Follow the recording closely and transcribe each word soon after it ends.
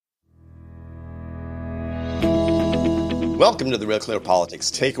Welcome to the Real Clear Politics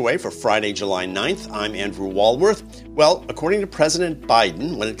Takeaway for Friday, July 9th. I'm Andrew Walworth. Well, according to President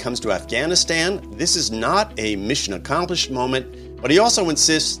Biden, when it comes to Afghanistan, this is not a mission accomplished moment, but he also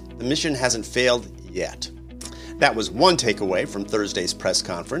insists the mission hasn't failed yet. That was one takeaway from Thursday's press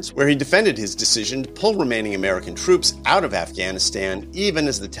conference, where he defended his decision to pull remaining American troops out of Afghanistan, even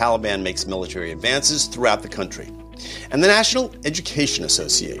as the Taliban makes military advances throughout the country. And the National Education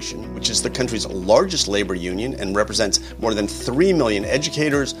Association, which is the country's largest labor union and represents more than 3 million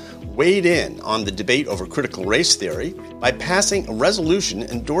educators, weighed in on the debate over critical race theory by passing a resolution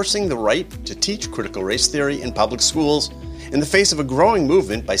endorsing the right to teach critical race theory in public schools in the face of a growing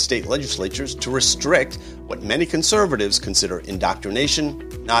movement by state legislatures to restrict what many conservatives consider indoctrination,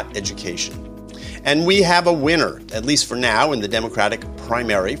 not education. And we have a winner, at least for now, in the Democratic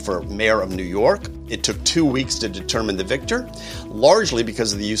primary for mayor of New York. It took 2 weeks to determine the victor, largely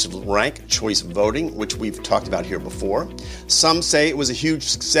because of the use of ranked choice voting, which we've talked about here before. Some say it was a huge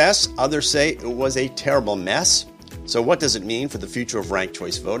success. Others say it was a terrible mess. So what does it mean for the future of ranked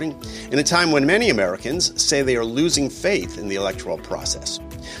choice voting in a time when many Americans say they are losing faith in the electoral process?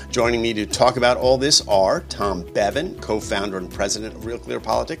 Joining me to talk about all this are Tom Bevan, co-founder and president of Real Clear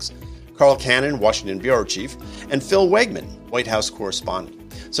Politics, Carl Cannon, Washington bureau chief, and Phil Wegman, White House correspondent.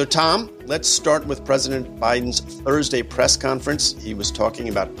 So, Tom, let's start with President Biden's Thursday press conference. He was talking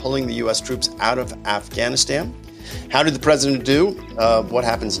about pulling the U.S. troops out of Afghanistan. How did the president do? What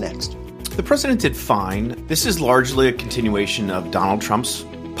happens next? The president did fine. This is largely a continuation of Donald Trump's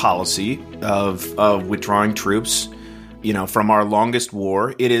policy of withdrawing troops, from our longest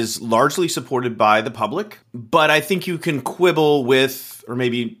war. It is largely supported by the public, but I think you can quibble with, or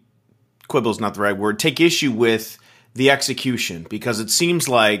maybe quibble is not the right word, take issue with the execution, because it seems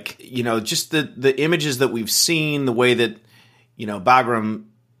like, just the images that we've seen, the way that, Bagram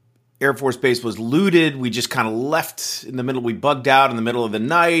Air Force Base was looted. We just kind of left in the middle. We bugged out in the middle of the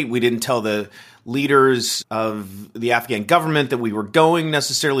night. We didn't tell the leaders of the Afghan government that we were going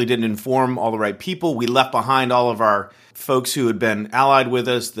necessarily, didn't inform all the right people. We left behind all of our folks who had been allied with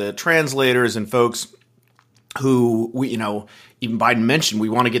us, the translators and folks who even Biden mentioned we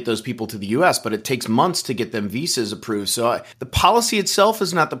want to get those people to the U.S., but it takes months to get them visas approved. So the policy itself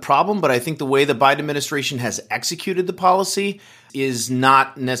is not the problem, but I think the way the Biden administration has executed the policy is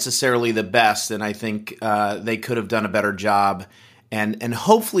not necessarily the best, and I think they could have done a better job. And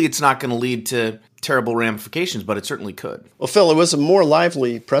hopefully it's not going to lead to terrible ramifications, but it certainly could. Well, Phil, it was a more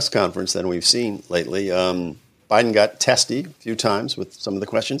lively press conference than we've seen lately. Biden got testy a few times with some of the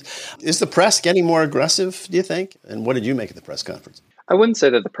questions. Is the press getting more aggressive, do you think? And what did you make of the press conference? I wouldn't say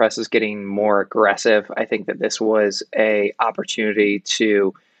that the press is getting more aggressive. I think that this was an opportunity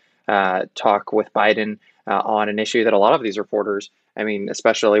to talk with Biden on an issue that a lot of these reporters,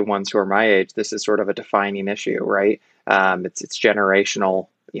 especially ones who are my age, this is sort of a defining issue, right? It's generational,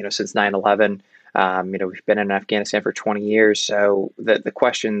 since 9/11. We've been in Afghanistan for 20 years. So the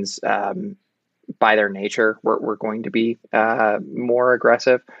questions, by their nature, we're going to be more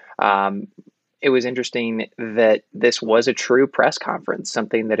aggressive. It was interesting that this was a true press conference,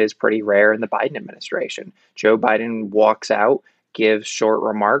 something that is pretty rare in the Biden administration. Joe Biden walks out, gives short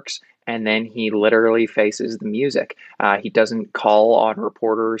remarks, and then he literally faces the music. He doesn't call on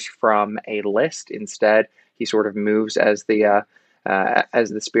reporters from a list. Instead, he sort of moves as the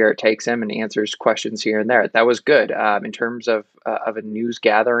spirit takes him and answers questions here and there. That was good. In terms of a news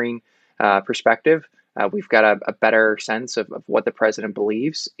gathering perspective, we've got a better sense of what the president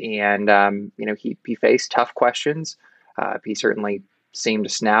believes. And, he faced tough questions. He certainly seemed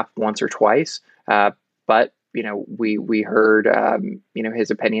to snap once or twice. But, we heard, his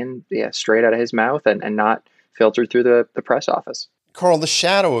opinion straight out of his mouth and not filtered through the press office. Carl, the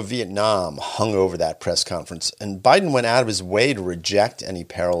shadow of Vietnam hung over that press conference, and Biden went out of his way to reject any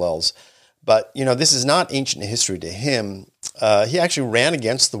parallels. But, this is not ancient history to him. He actually ran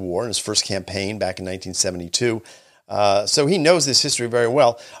against the war in his first campaign back in 1972. So he knows this history very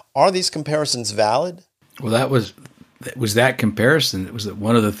well. Are these comparisons valid? Well, that was that comparison. It was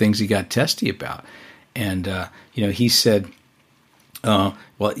one of the things he got testy about. And, he said,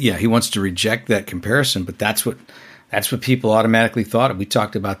 he wants to reject that comparison, but that's what people automatically thought of. We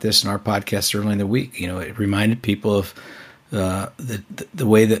talked about this in our podcast earlier in the week. It reminded people of the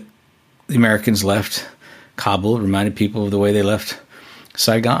way that the Americans left Kabul, reminded people of the way they left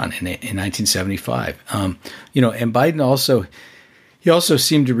Saigon in 1975. And Biden also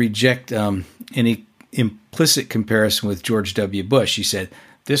seemed to reject any implicit comparison with George W. Bush. He said,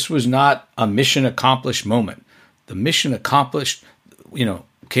 this was not a mission accomplished moment. The mission accomplished,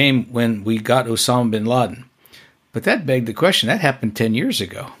 came when we got Osama bin Laden. But that begged the question. That happened 10 years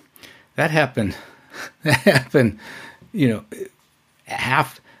ago. That happened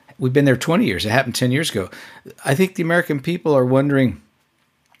we've been there 20 years. It happened 10 years ago. I think the American people are wondering,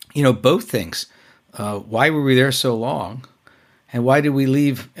 both things. Why were we there so long? And why did we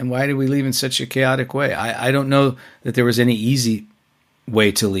leave? And why did we leave in such a chaotic way? I don't know that there was any easy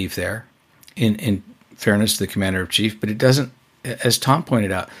way to leave there, in fairness to the commander-in-chief, but it doesn't, as Tom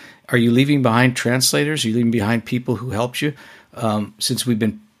pointed out, are you leaving behind translators? Are you leaving behind people who helped you? Since we've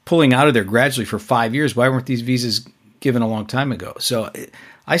been pulling out of there gradually for 5 years, why weren't these visas given a long time ago? So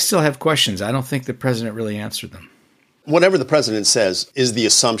I still have questions. I don't think the president really answered them. Whatever the president says is the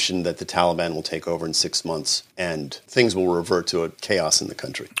assumption that the Taliban will take over in 6 months and things will revert to a chaos in the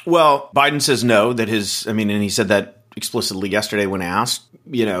country. Well, Biden says no, and he said that explicitly yesterday when asked.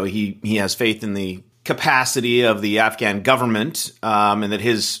 He has faith in the capacity of the Afghan government, and that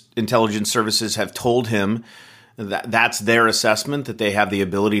his intelligence services have told him that that's their assessment, that they have the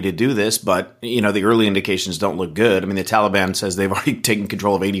ability to do this. But, the early indications don't look good. The Taliban says they've already taken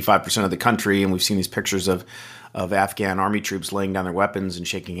control of 85% of the country, and we've seen these pictures of Afghan army troops laying down their weapons and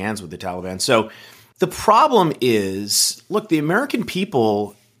shaking hands with the Taliban. So the problem is, look, the American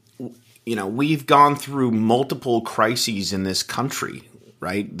people, we've gone through multiple crises in this country,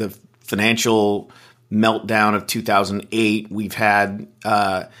 right? The financial meltdown of 2008. We've had,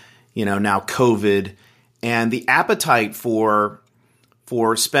 now COVID, and the appetite for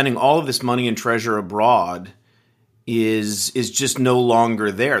spending all of this money and treasure abroad is just no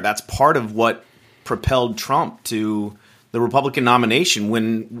longer there. That's part of what propelled Trump to the Republican nomination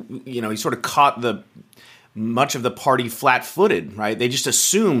when, he sort of caught much of the party flat-footed, right? They just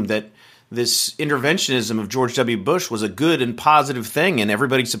assumed that this interventionism of George W. Bush was a good and positive thing and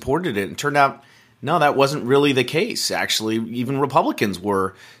everybody supported it. And it turned out, no, that wasn't really the case. Actually, even Republicans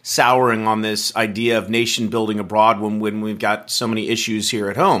were souring on this idea of nation building abroad when we've got so many issues here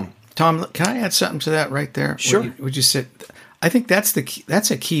at home. Tom, can I add something to that right there? Sure. Would you say? I think that's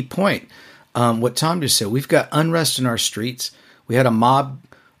a key point. What Tom just said, we've got unrest in our streets. We had a mob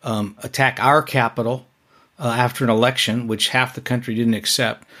attack our capital after an election, which half the country didn't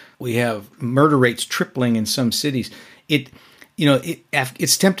accept. We have murder rates tripling in some cities.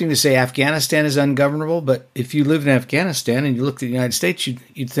 It's tempting to say Afghanistan is ungovernable, but if you lived in Afghanistan and you looked at the United States,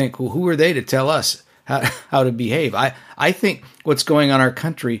 you'd think, well, who are they to tell us how to behave? I think what's going on in our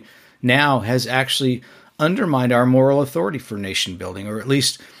country now has actually undermined our moral authority for nation building, or at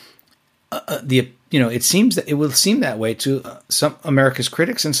least it seems that it will seem that way to some America's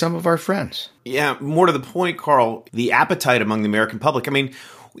critics and some of our friends. Yeah, more to the point, Carl, the appetite among the American public.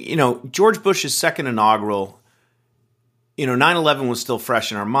 George Bush's second inaugural, 9/11 was still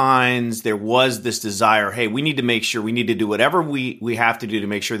fresh in our minds. There was this desire, hey, we need to do whatever we have to do to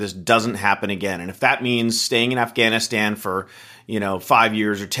make sure this doesn't happen again. And if that means staying in Afghanistan for, 5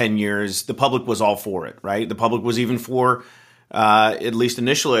 years or 10 years, the public was all for it, right? The public was even for, at least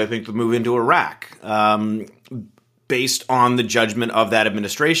initially, I think, the move into Iraq, based on the judgment of that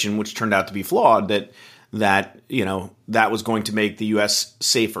administration, which turned out to be flawed, that was going to make the U.S.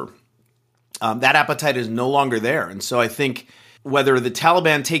 safer. That appetite is no longer there. And so I think whether the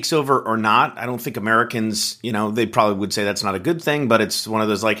Taliban takes over or not, I don't think Americans, they probably would say that's not a good thing, but it's one of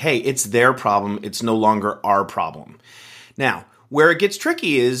those like, hey, it's their problem. It's no longer our problem. Now, where it gets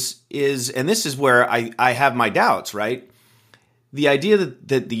tricky is, and this is where I have my doubts, right? The idea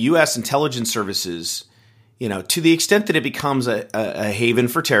that the U.S. intelligence services, to the extent that it becomes a haven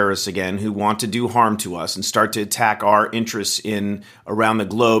for terrorists again who want to do harm to us and start to attack our interests around the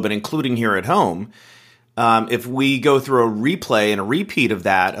globe and including here at home, if we go through a replay and a repeat of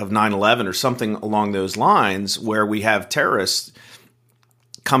that, of 9/11 or something along those lines, where we have terrorists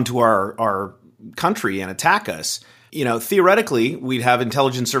come to our country and attack us, theoretically, we'd have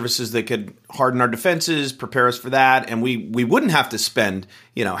intelligence services that could harden our defenses, prepare us for that, and we wouldn't have to spend,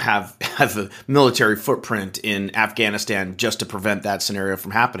 have a military footprint in Afghanistan just to prevent that scenario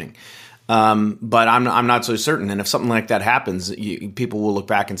from happening. But I'm not so certain. And if something like that happens, people will look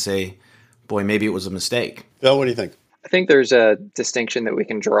back and say, boy, maybe it was a mistake. Bill, what do you think? I think there's a distinction that we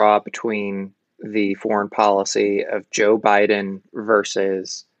can draw between the foreign policy of Joe Biden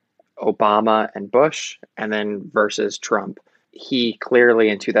versus Obama and Bush, and then versus Trump. He clearly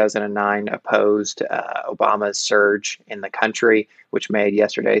in 2009 opposed Obama's surge in the country, which made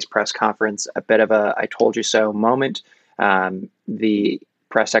yesterday's press conference a bit of a I told you so moment. The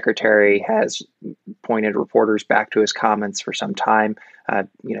press secretary has pointed reporters back to his comments for some time.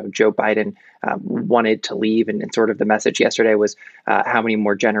 Joe Biden wanted to leave, and sort of the message yesterday was, how many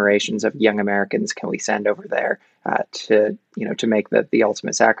more generations of young Americans can we send over there to make the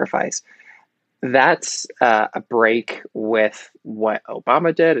ultimate sacrifice? That's a break with what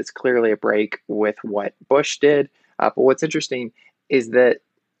Obama did. It's clearly a break with what Bush did. But what's interesting is that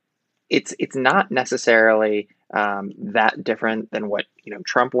it's not necessarily that different than what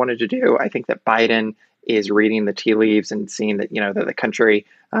Trump wanted to do. I think that Biden is reading the tea leaves and seeing that that the country,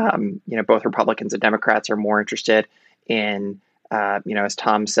 both Republicans and Democrats are more interested in as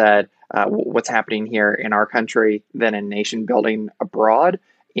Tom said, what's happening here in our country than in nation building abroad.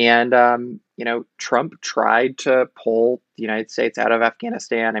 And Trump tried to pull the United States out of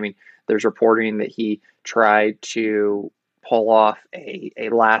Afghanistan. I mean, there's reporting that he tried to pull off a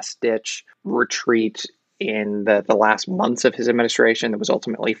last-ditch retreat in the last months of his administration that was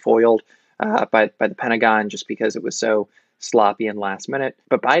ultimately foiled by the Pentagon just because it was so sloppy and last minute.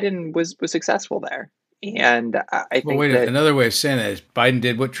 But Biden was successful there. And I think that another way of saying that is Biden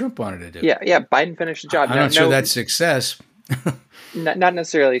did what Trump wanted to do. Yeah, Biden finished the job. I'm not sure that's success. not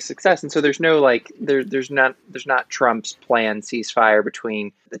necessarily success. And so there's no there's not Trump's planned ceasefire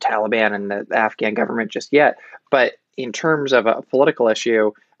between the Taliban and the Afghan government just yet. But in terms of a political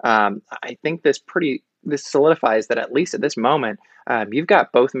issue, I think this solidifies that at least at this moment, you've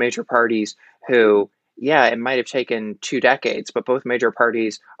got both major parties who, it might have taken 2 decades, but both major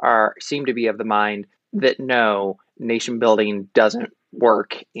parties seem to be of the mind that no, nation building doesn't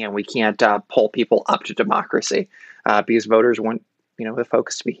work, and we can't pull people up to democracy because voters want the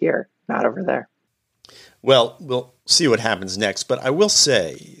focus to be here, not over there. Well, we'll see what happens next, but I will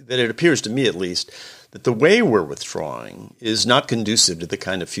say that it appears to me at least that the way we're withdrawing is not conducive to the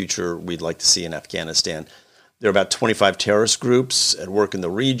kind of future we'd like to see in Afghanistan. There are about 25 terrorist groups at work in the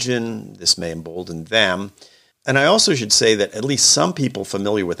region. This may embolden them. And I also should say that at least some people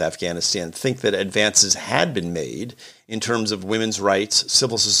familiar with Afghanistan think that advances had been made in terms of women's rights,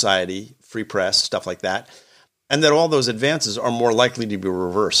 civil society, free press, stuff like that, and that all those advances are more likely to be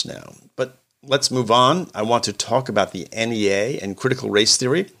reversed now. But let's move on. I want to talk about the NEA and critical race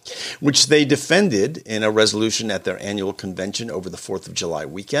theory, which they defended in a resolution at their annual convention over the 4th of July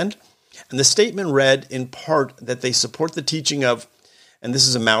weekend. And the statement read in part that they support the teaching of, and this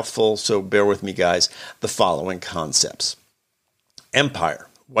is a mouthful, so bear with me, guys, the following concepts: empire,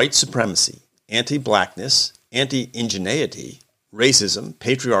 white supremacy, anti-blackness, anti-indigeneity, racism,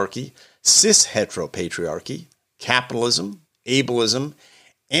 patriarchy, cis-heteropatriarchy, capitalism, ableism,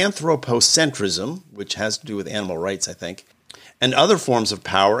 anthropocentrism, which has to do with animal rights, I think, and other forms of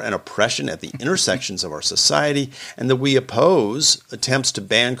power and oppression at the intersections of our society, and that we oppose attempts to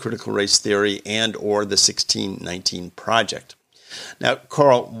ban critical race theory and or the 1619 Project. Now,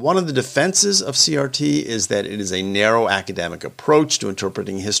 Carl, one of the defenses of CRT is that it is a narrow academic approach to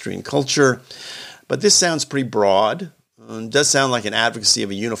interpreting history and culture, but this sounds pretty broad. It does sound like an advocacy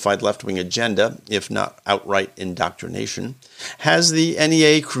of a unified left-wing agenda, if not outright indoctrination. Has the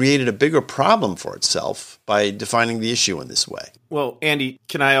NEA created a bigger problem for itself by defining the issue in this way? Well, Andy,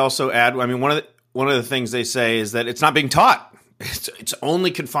 can I also add? I mean, one of the things they say is that it's not being taught. It's only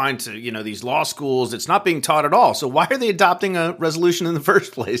confined to these law schools. It's not being taught at all. So why are they adopting a resolution in the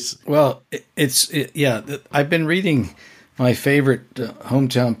first place? Well, I've been reading my favorite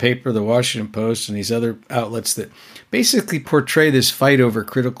hometown paper, the Washington Post, and these other outlets that basically portray this fight over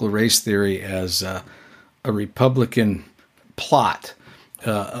critical race theory as a Republican plot,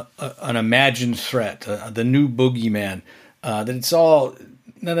 an imagined threat, the new boogeyman. That it's all,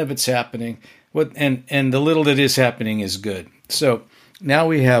 none of it's happening. And the little that is happening is good. So now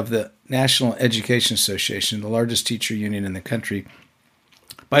we have the National Education Association, the largest teacher union in the country.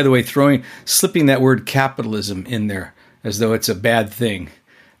 By the way, slipping that word capitalism in there as though it's a bad thing.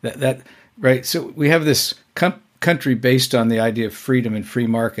 That right? So we have this country based on the idea of freedom and free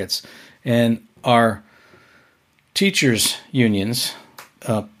markets, and our teachers' unions,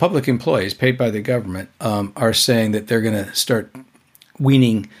 public employees paid by the government, are saying that they're going to start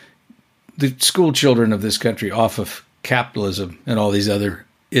weaning the school children of this country off of capitalism and all these other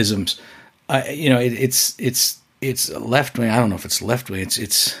isms. It's left wing. I don't know if it's left wing.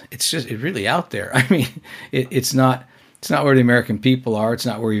 It's really out there. I mean, it's not where the American people are. It's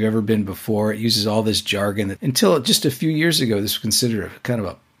not where you've ever been before. It uses all this jargon that until just a few years ago, this was considered a kind of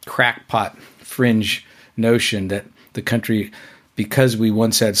a crackpot fringe notion that the country, because we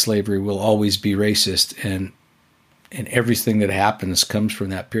once had slavery, will always be racist, and everything that happens comes from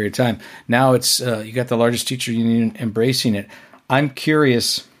that period of time. Now it's you got the largest teacher union embracing it. I'm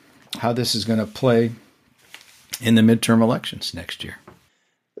curious how this is going to play in the midterm elections next year.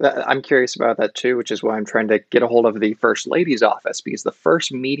 I'm curious about that too, which is why I'm trying to get a hold of the First Lady's office, because the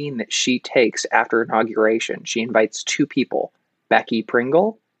first meeting that she takes after inauguration, she invites 2 people, Becky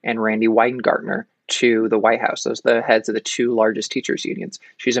Pringle and Randy Weingartner, to the White House. Those are the heads of the two largest teachers' unions.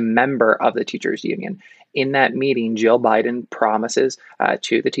 She's a member of the teachers' union. In that meeting, Jill Biden promises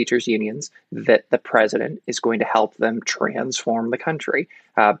to the teachers' unions that the president is going to help them transform the country.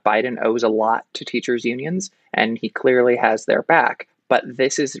 Biden owes a lot to teachers' unions, and he clearly has their back. But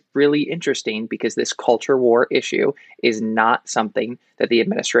this is really interesting because this culture war issue is not something that the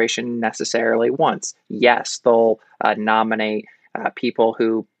administration necessarily wants. Yes, they'll nominate people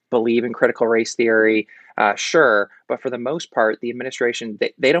who believe in critical race theory, sure, but for the most part, the administration,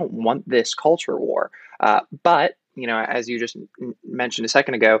 they don't want this culture war. But, as you just mentioned a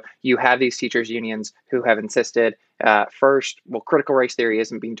second ago, you have these teachers' unions who have insisted, first, well, critical race theory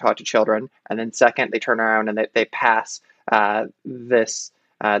isn't being taught to children, and then second, they turn around and they pass this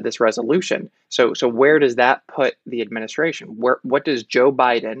resolution. So where does that put the administration? What does Joe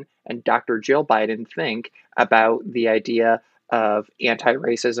Biden and Dr. Jill Biden think about the idea of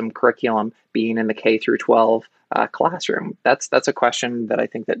anti-racism curriculum being in the K through 12 classroom? That's a question that I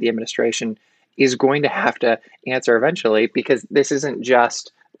think that the administration is going to have to answer eventually, because this isn't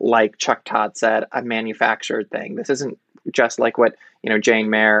just, like Chuck Todd said, a manufactured thing. This isn't just like what Jane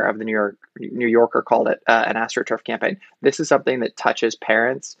Mayer of the New Yorker called it, an AstroTurf campaign. This is something that touches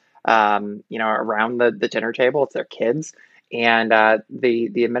parents, around the dinner table. It's their kids, and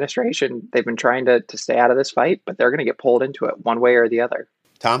the administration, they've been trying to stay out of this fight, but they're going to get pulled into it one way or the other.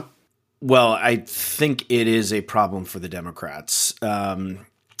 Tom? Well, I think it is a problem for the Democrats.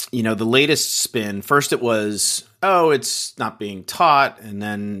 The latest spin, first it was, it's not being taught. And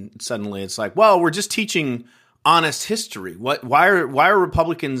then suddenly it's like, well, we're just teaching honest history. Why are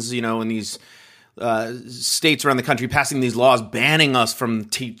Republicans, in these states around the country passing these laws banning us from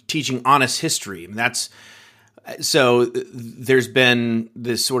teaching honest history? And so there's been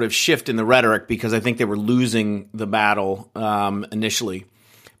this sort of shift in the rhetoric because I think they were losing the battle initially.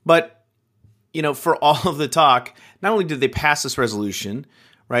 But, for all of the talk, not only did they pass this resolution,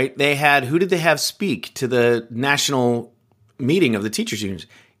 right? Who did they have speak to the national meeting of the teachers unions?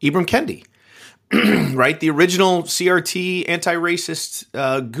 Ibram Kendi, right? The original CRT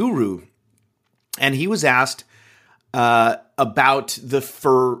anti-racist guru. And he was asked about the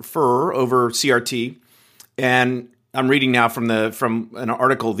fur over CRT. And I'm reading now from an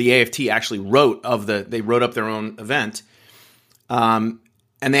article the AFT actually wrote they wrote up their own event.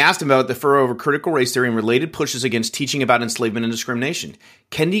 And they asked him about the furor over critical race theory and related pushes against teaching about enslavement and discrimination.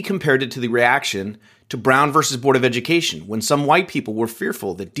 Kendi compared it to the reaction to Brown versus Board of Education, when some white people were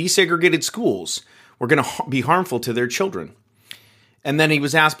fearful that desegregated schools were going to be harmful to their children. And then he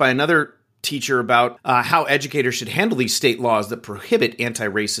was asked by another teacher about how educators should handle these state laws that prohibit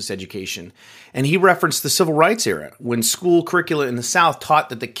anti-racist education. And he referenced the Civil Rights era, when school curricula in the South taught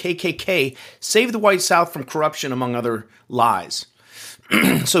that the KKK saved the white South from corruption, among other lies.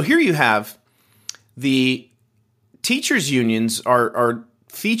 So here you have the teachers' unions are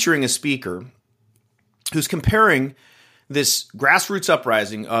featuring a speaker who's comparing this grassroots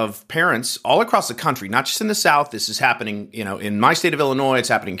uprising of parents all across the country, not just in the South. This is happening, in my state of Illinois. It's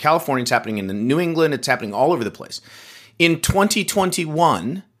happening in California. It's happening in New England. It's happening all over the place. In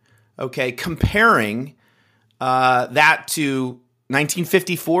 2021, comparing that to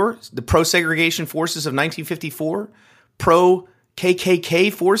 1954, the pro-segregation forces of 1954,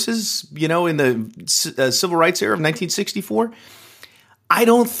 pro-KKK forces, in the civil rights era of 1964. I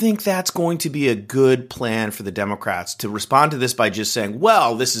don't think that's going to be a good plan for the Democrats to respond to this by just saying,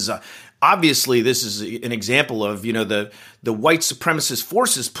 well, this is obviously an example of, the white supremacist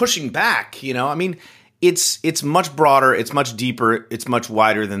forces pushing back. It's much broader, it's much deeper, it's much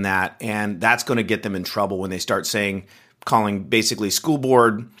wider than that. And that's going to get them in trouble when they start calling basically school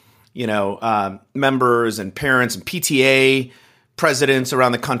board, members and parents and PTA presidents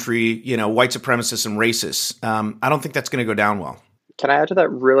around the country, white supremacists and racists. I don't think that's going to go down well. Can I add to that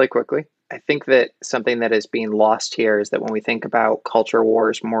really quickly? I think that something that is being lost here is that when we think about culture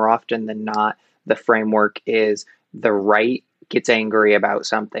wars, more often than not, the framework is the right gets angry about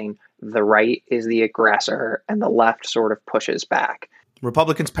something, the right is the aggressor, and the left sort of pushes back.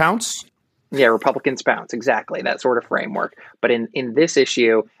 Republicans pounce? Yeah, Republicans bounce, exactly, that sort of framework. But in this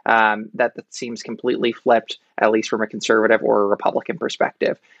issue, that seems completely flipped, at least from a conservative or a Republican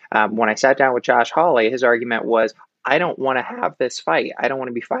perspective. When I sat down with Josh Hawley, his argument was, I don't want to have this fight. I don't want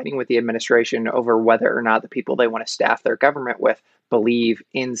to be fighting with the administration over whether or not the people they want to staff their government with believe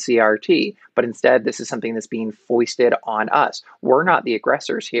in CRT. But instead, this is something that's being foisted on us. We're not the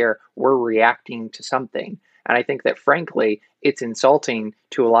aggressors here. We're reacting to something. And I think that, frankly, it's insulting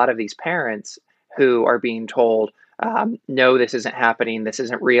to a lot of these parents who are being told, no, this isn't happening, this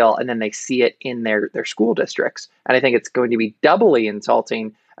isn't real, and then they see it in their school districts. And I think it's going to be doubly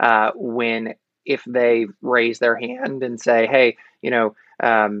insulting when if they raise their hand and say, hey,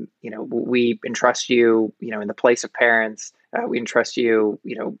 we entrust you, in the place of parents, we entrust you,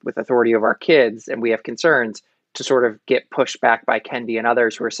 with authority of our kids, and we have concerns, to sort of get pushed back by Kendi and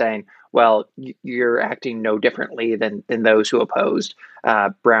others who are saying, well, you're acting no differently than those who opposed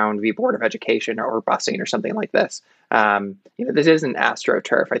Brown v. Board of Education or busing or something like this. This isn't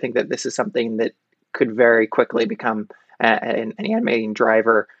AstroTurf. I think that this is something that could very quickly become an animating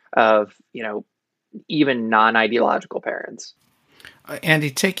driver of, even non-ideological parents.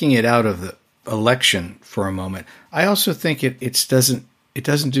 Andy, taking it out of the election for a moment, I also think it's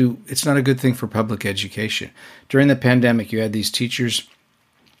not a good thing for public education. During the pandemic, you had these teachers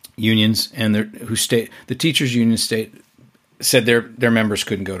unions, and the teachers union said their members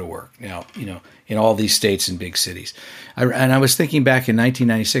couldn't go to work. Now, in all these states and big cities. I was thinking back in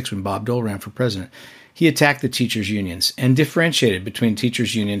 1996 when Bob Dole ran for president, he attacked the teachers unions and differentiated between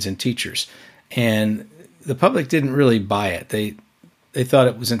teachers unions and teachers. And the public didn't really buy it. They thought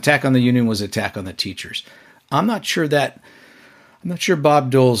it was an attack on the union was an attack on the teachers. I'm not sure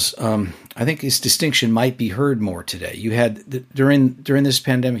Bob Dole's, I think his distinction might be heard more today. You had, during this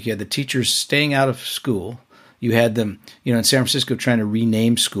pandemic, you had the teachers staying out of school. You had them, in San Francisco trying to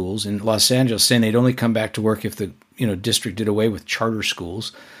rename schools. In Los Angeles saying they'd only come back to work if the, district did away with charter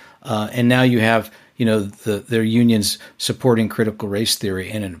schools. And now you have, their unions supporting critical race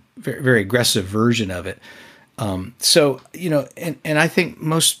theory and a very, very aggressive version of it. And I think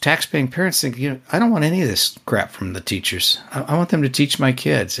most taxpaying parents think, I don't want any of this crap from the teachers. I want them to teach my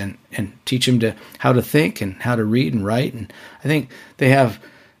kids and teach them how to think and how to read and write. And I think they have,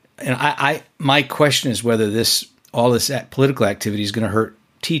 and my question is whether all this political activity is going to hurt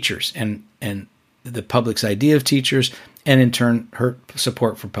teachers and the public's idea of teachers, and in turn hurt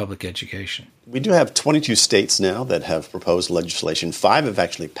support for public education. We do have 22 states now that have proposed legislation. 5 have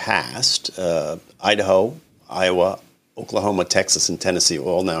actually passed. Idaho, Iowa, Oklahoma, Texas, and Tennessee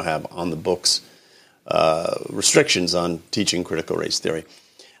all now have on the books restrictions on teaching critical race theory.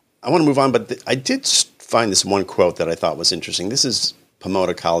 I want to move on, but I did find this one quote that I thought was interesting. This is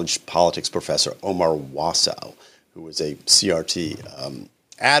Pomona College politics professor Omar Wasow, who is a CRT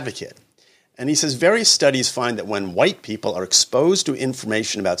advocate. And he says, various studies find that when white people are exposed to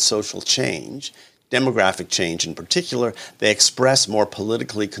information about social change, demographic change in particular, they express more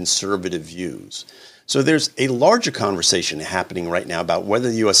politically conservative views. So there's a larger conversation happening right now about whether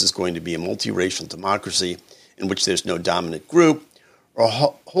the U.S. is going to be a multiracial democracy in which there's no dominant group, or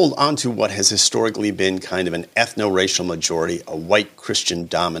hold on to what has historically been kind of an ethno-racial majority, a white Christian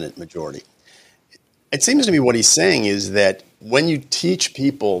dominant majority. It seems to me what he's saying is that when you teach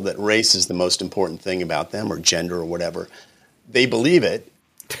people that race is the most important thing about them, or gender or whatever, they believe it.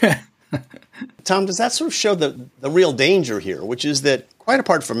 Tom, does that sort of show the real danger here, which is that quite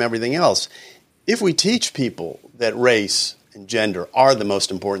apart from everything else, if we teach people that race and gender are the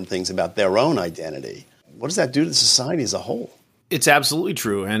most important things about their own identity, what does that do to society as a whole? It's absolutely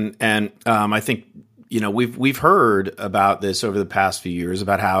true, and I think we've heard about this over the past few years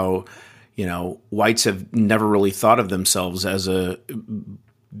about how whites have never really thought of themselves as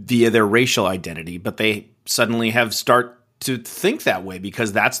via their racial identity, but they suddenly have start to think that way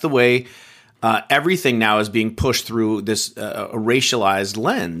because that's the way everything now is being pushed through this racialized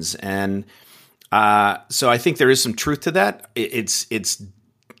lens, and so I think there is some truth to that. It's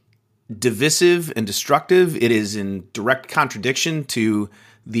divisive and destructive. It is in direct contradiction to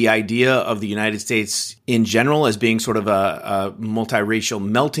the idea of the United States in general as being sort of a multiracial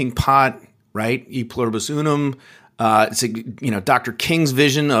melting pot, right? E pluribus unum. It's Dr. King's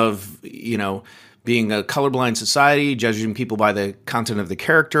vision of being a colorblind society, judging people by the content of the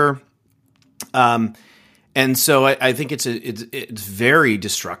character. And so I think it's very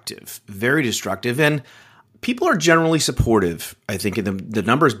destructive, and people are generally supportive. I think the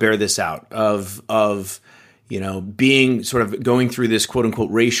numbers bear this out of being sort of going through this quote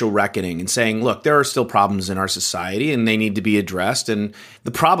unquote racial reckoning and saying, look, there are still problems in our society and they need to be addressed. And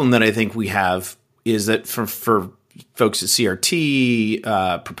the problem that I think we have is that for folks at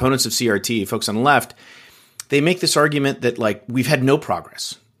CRT, proponents of CRT, folks on the left, they make this argument that like we've had no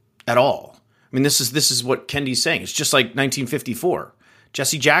progress at all. I mean, this is what Kendi's saying. It's just like 1954.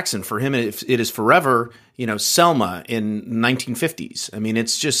 Jesse Jackson, for him, it is forever, Selma in 1950s. I mean,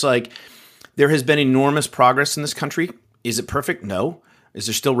 it's just like there has been enormous progress in this country. Is it perfect? No. Is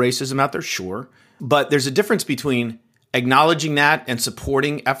there still racism out there? Sure. But there's a difference between acknowledging that and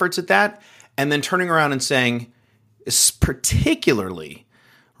supporting efforts at that and then turning around and saying, particularly,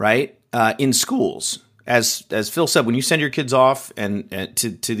 right, in schools, as Phil said, when you send your kids off and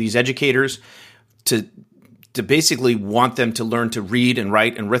to these educators to to basically want them to learn to read and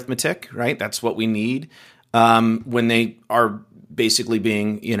write and arithmetic, right? That's what we need when they are basically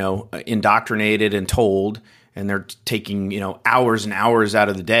being, indoctrinated and told, and they're taking, hours and hours out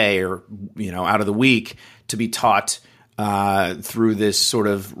of the day or, out of the week to be taught through this sort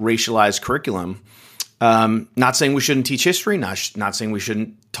of racialized curriculum. Not saying we shouldn't teach history, not saying we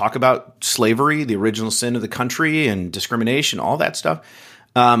shouldn't talk about slavery, the original sin of the country, and discrimination, all that stuff.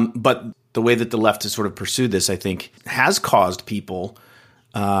 But the way that the left has sort of pursued this, I think, has caused people,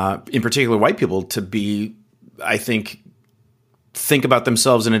 in particular white people, to be, I think about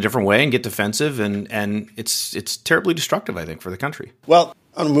themselves in a different way and get defensive, and it's terribly destructive, I think, for the country. Well,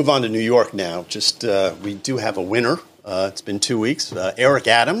 I'm going to move on to New York now. Just we do have a winner. It's been 2 weeks. Eric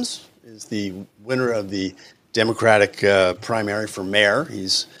Adams is the winner of the Democratic primary for mayor.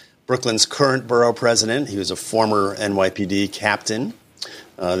 He's Brooklyn's current borough president. He was a former NYPD captain.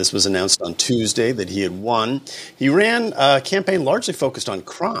 This was announced on Tuesday that he had won. He ran a campaign largely focused on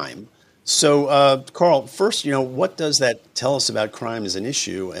crime. So, Carl, first, what does that tell us about crime as an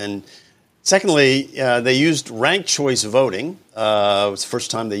issue? And secondly, they used ranked choice voting. It was the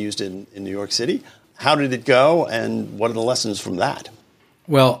first time they used it in New York City. How did it go, and what are the lessons from that?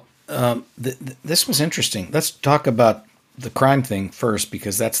 Well, this was interesting. Let's talk about the crime thing first,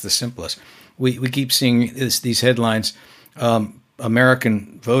 because that's the simplest. We keep seeing these headlines,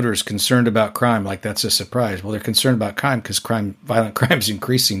 American voters concerned about crime, like that's a surprise. Well, they're concerned about crime because violent crime is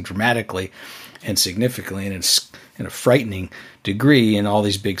increasing dramatically and significantly, and it's in a frightening degree in all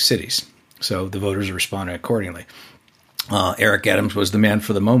these big cities. So the voters are responding accordingly. Eric Adams was the man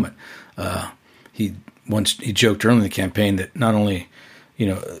for the moment. He joked early in the campaign that not only,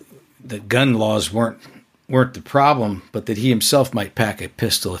 that gun laws weren't the problem, but that he himself might pack a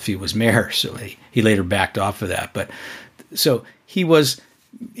pistol if he was mayor. So he later backed off of that. But so he was,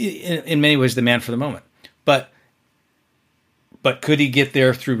 in many ways, the man for the moment. But could he get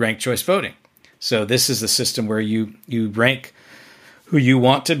there through ranked choice voting? So this is the system where you rank who you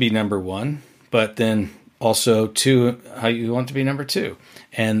want to be number one, but then also two, how you want to be number two.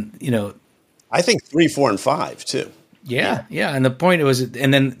 And, I think 3, 4, and 5 too. Yeah. And the point was,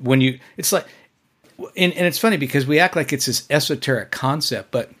 and then when it's like, and it's funny because we act like it's this esoteric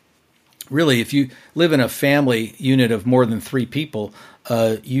concept, but really, if you live in a family unit of more than 3 people,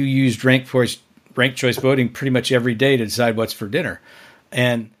 you use ranked choice voting pretty much every day to decide what's for dinner.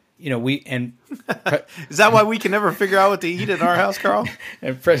 And, is that why we can never figure out what to eat at our house, Carl?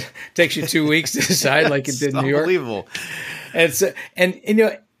 It takes you 2 weeks to decide, like it did in New York. Unbelievable. And so,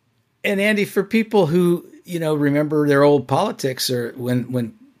 and Andy, for people who, remember their old politics, or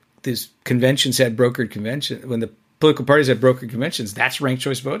when these conventions had brokered convention, when the political parties had brokered conventions, that's ranked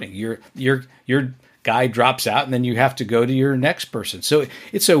choice voting. Your guy drops out, and then you have to go to your next person. So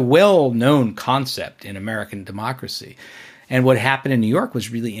it's a well-known concept in American democracy. And what happened in New York was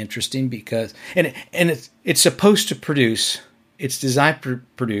really interesting because, and it's supposed to produce, it's designed to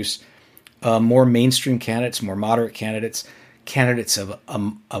produce more mainstream candidates, more moderate candidates of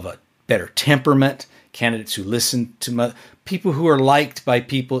a better temperament, candidates who listen to people who are liked by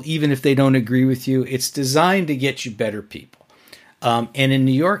people, even if they don't agree with you. It's designed to get you better people. And in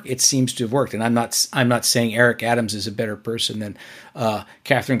New York, it seems to have worked. And I'm not saying Eric Adams is a better person than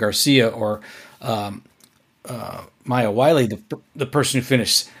Catherine Garcia or Maya Wiley, the person who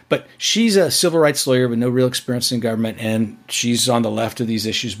finished. But she's a civil rights lawyer with no real experience in government, and she's on the left of these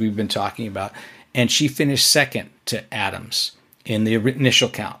issues we've been talking about. And she finished second to Adams in the initial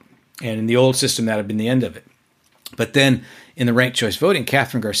count. And in the old system, that had been the end of it. But then in the ranked choice voting,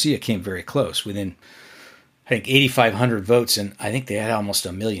 Catherine Garcia came very close, within, I think, 8,500 votes, and I think they had almost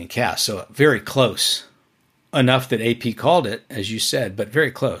 1 million cast. So very close, enough that AP called it, as you said, but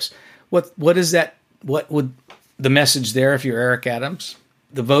very close. What is that? What would the message there if you're Eric Adams?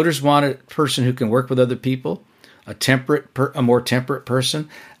 The voters want a person who can work with other people, a more temperate person.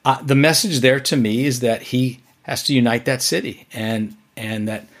 The message there to me is that he has to unite that city, and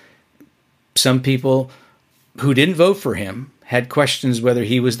that some people who didn't vote for him had questions whether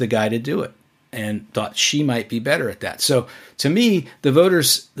he was the guy to do it, and thought she might be better at that. So to me, the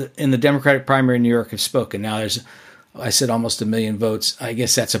voters in the Democratic primary in New York have spoken. Now I said almost 1 million votes. I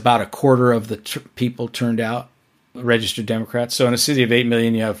guess that's about a quarter of the people turned out, registered Democrats. So in a city of 8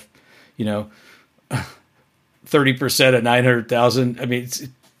 million, you have, 30% of 900,000. I mean, it's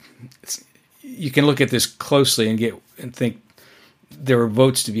you can look at this closely and think there were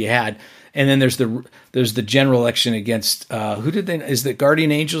votes to be had. And then there's the general election against is the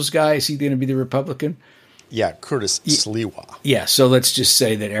Guardian Angels guy? Is he going to be the Republican? Yeah, Curtis Sliwa. Yeah, so let's just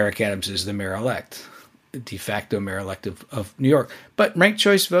say that Eric Adams is the mayor-elect, de facto mayor-elect of New York. But ranked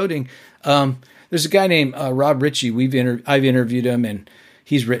choice voting, There's a guy named Rob Ritchie. I've interviewed him, and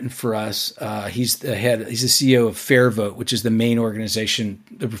he's written for us. He's the CEO of Fair Vote, which is the main organization,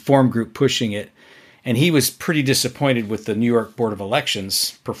 the reform group pushing it. And he was pretty disappointed with the New York Board of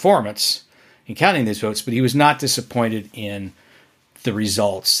Elections performance in counting these votes, but he was not disappointed in the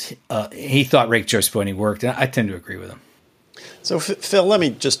results. He thought ranked choice voting worked, and I tend to agree with him. So, Phil, let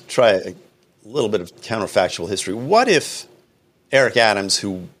me just try a little bit of counterfactual history. What if Eric Adams,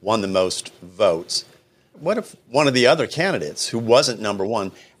 who won the most votes, what if one of the other candidates who wasn't number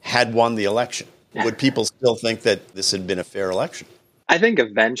one had won the election? Would people still think that this had been a fair election? I think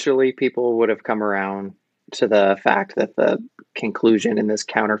eventually people would have come around to the fact that the conclusion in this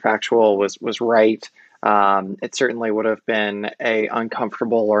counterfactual was right. It certainly would have been a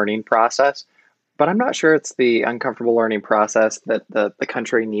uncomfortable learning process, but I'm not sure it's the uncomfortable learning process that the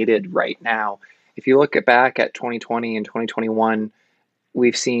country needed right now. If you look back at 2020 and 2021,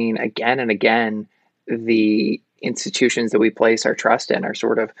 we've seen again and again the institutions that we place our trust in are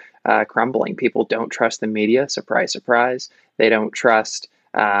sort of crumbling. People don't trust the media. Surprise, surprise. They don't trust,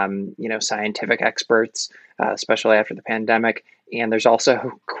 scientific experts, especially after the pandemic. And there's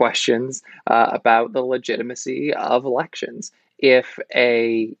also questions about the legitimacy of elections. If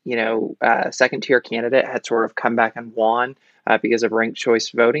a second-tier candidate had sort of come back and won because of ranked choice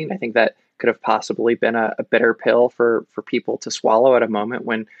voting, I think that could have possibly been a bitter pill for people to swallow at a moment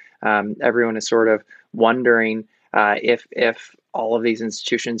when everyone is sort of wondering if all of these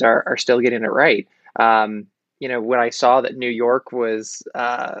institutions are still getting it right. When I saw that New York was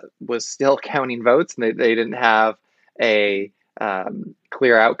still counting votes and they didn't have a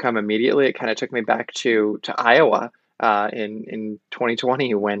clear outcome immediately, it kind of took me back to Iowa in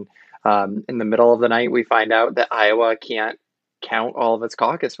 2020 when in the middle of the night we find out that Iowa can't count all of its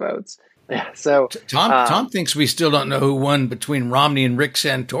caucus votes. Yeah, so Tom thinks we still don't know who won between Romney and Rick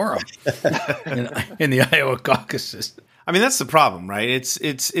Santorum in the Iowa caucuses. I mean, that's the problem, right?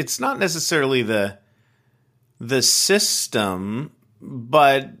 It's not necessarily the system,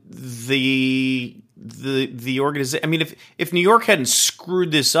 but the organization. I mean, if New York hadn't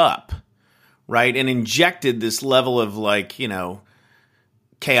screwed this up, right, and injected this level of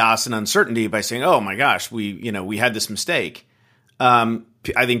chaos and uncertainty by saying, "Oh my gosh, we had this mistake,"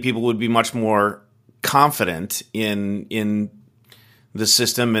 I think people would be much more confident in the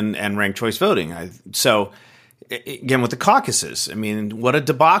system and ranked choice voting. So again, with the caucuses, I mean, what a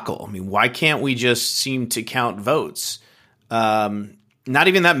debacle. I mean, why can't we just seem to count votes? Not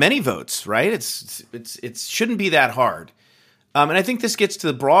even that many votes, right? It shouldn't be that hard. And I think this gets to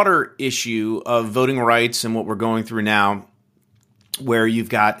the broader issue of voting rights and what we're going through now, where you've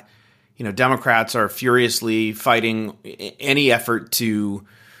got, Democrats are furiously fighting any effort to,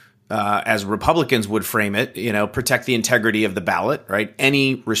 as Republicans would frame it, protect the integrity of the ballot, right?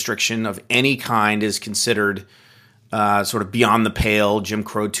 Any restriction of any kind is considered sort of beyond the pale, Jim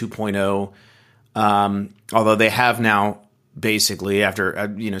Crow 2.0. Although they have now basically,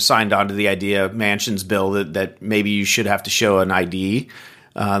 after signed on to the idea of Manchin's bill that maybe you should have to show an ID,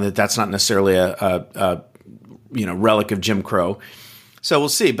 that's not necessarily a relic of Jim Crow. So we'll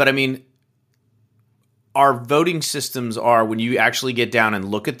see. But I mean, our voting systems are, when you actually get down and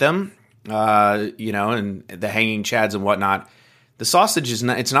look at them, and the hanging chads and whatnot, the sausage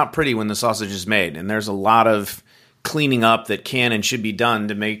it's not pretty when the sausage is made. And there's a lot of cleaning up that can and should be done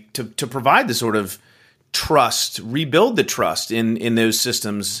to provide the sort of trust, rebuild the trust in those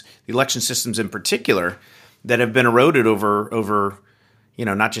systems, the election systems in particular, that have been eroded over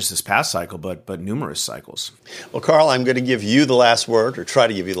not just this past cycle, but numerous cycles. Well, Carl, I'm going to give you the last word, or try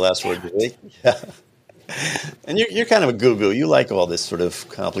to give you the last word. Yeah. And you're kind of a goo-goo. You like all this sort of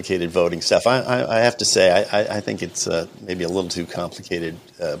complicated voting stuff. I have to say, I think it's maybe a little too complicated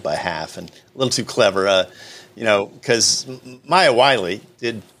by half and a little too clever, because Maya Wiley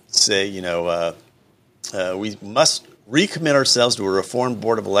did say, we must recommit ourselves to a reformed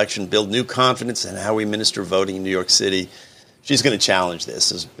Board of Election, build new confidence in how we minister voting in New York City. She's going to challenge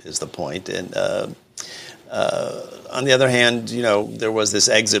this, is the point. And on the other hand, there was this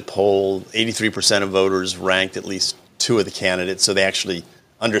exit poll, 83% of voters ranked at least two of the candidates, so they actually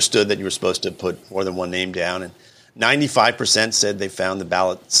understood that you were supposed to put more than one name down. And 95% said they found the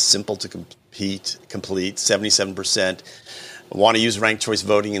ballot simple to complete. 77% want to use ranked choice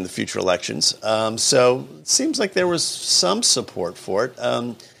voting in the future elections. So it seems like there was some support for it.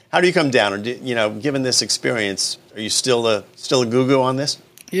 How do you come down? Or given this experience, are you still a goo-goo on this?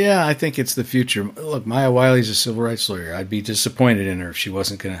 Yeah, I think it's the future. Look, Maya Wiley's a civil rights lawyer. I'd be disappointed in her if she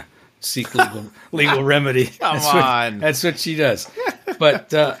wasn't going to seek legal remedy. That's what she does.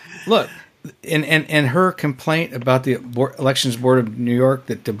 But look, and her complaint about the Elections Board of New York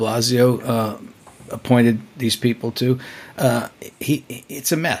that de Blasio appointed these people to,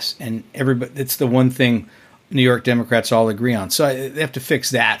 it's a mess. And everybody, it's the one thing New York Democrats all agree on. So they have to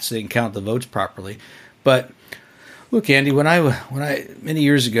fix that so they can count the votes properly. But look, Andy, when I many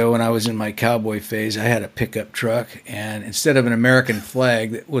years ago when I was in my cowboy phase, I had a pickup truck, and instead of an American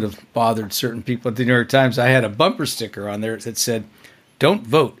flag that would have bothered certain people at the New York Times, I had a bumper sticker on there that said, "Don't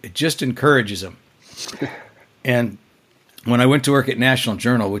vote. It just encourages them." And when I went to work at National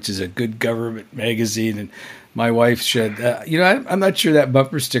Journal, which is a good government magazine, and my wife said, I'm not sure that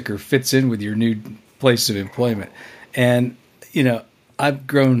bumper sticker fits in with your new place of employment. And, I've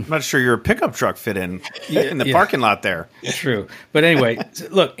grown. I'm not sure your pickup truck fit in the parking lot there. True. But anyway,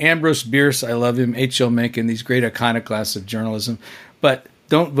 look, Ambrose Bierce, I love him. H.L. Mencken, these great iconoclasts of journalism. But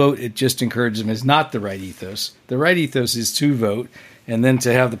don't vote, it just encourages them is not the right ethos. The right ethos is to vote and then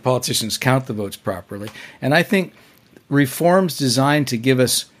to have the politicians count the votes properly. And I think reforms designed to give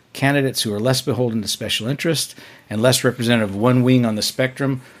us candidates who are less beholden to special interest and less representative of one wing on the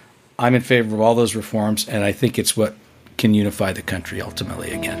spectrum, I'm in favor of all those reforms, and I think it's what can unify the country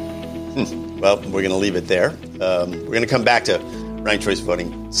ultimately again. Well, we're going to leave it there. We're going to come back to ranked choice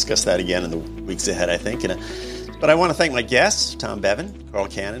voting, discuss that again in the weeks ahead, I think. But I want to thank my guests, Tom Bevan, Carl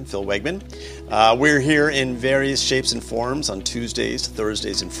Cannon, Phil Wegman. We're here in various shapes and forms on Tuesdays,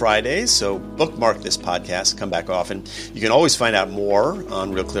 Thursdays, and Fridays, so bookmark this podcast. Come back often. You can always find out more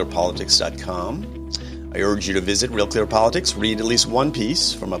on realclearpolitics.com. I urge you to visit Real Clear Politics, read at least one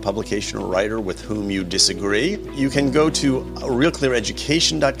piece from a publication or writer with whom you disagree. You can go to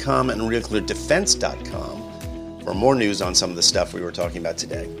realcleareducation.com and realcleardefense.com for more news on some of the stuff we were talking about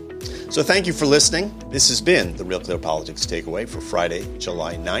today. So thank you for listening. This has been the Real Clear Politics Takeaway for Friday,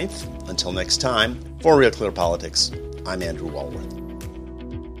 July 9th. Until next time, for Real Clear Politics, I'm Andrew Walworth.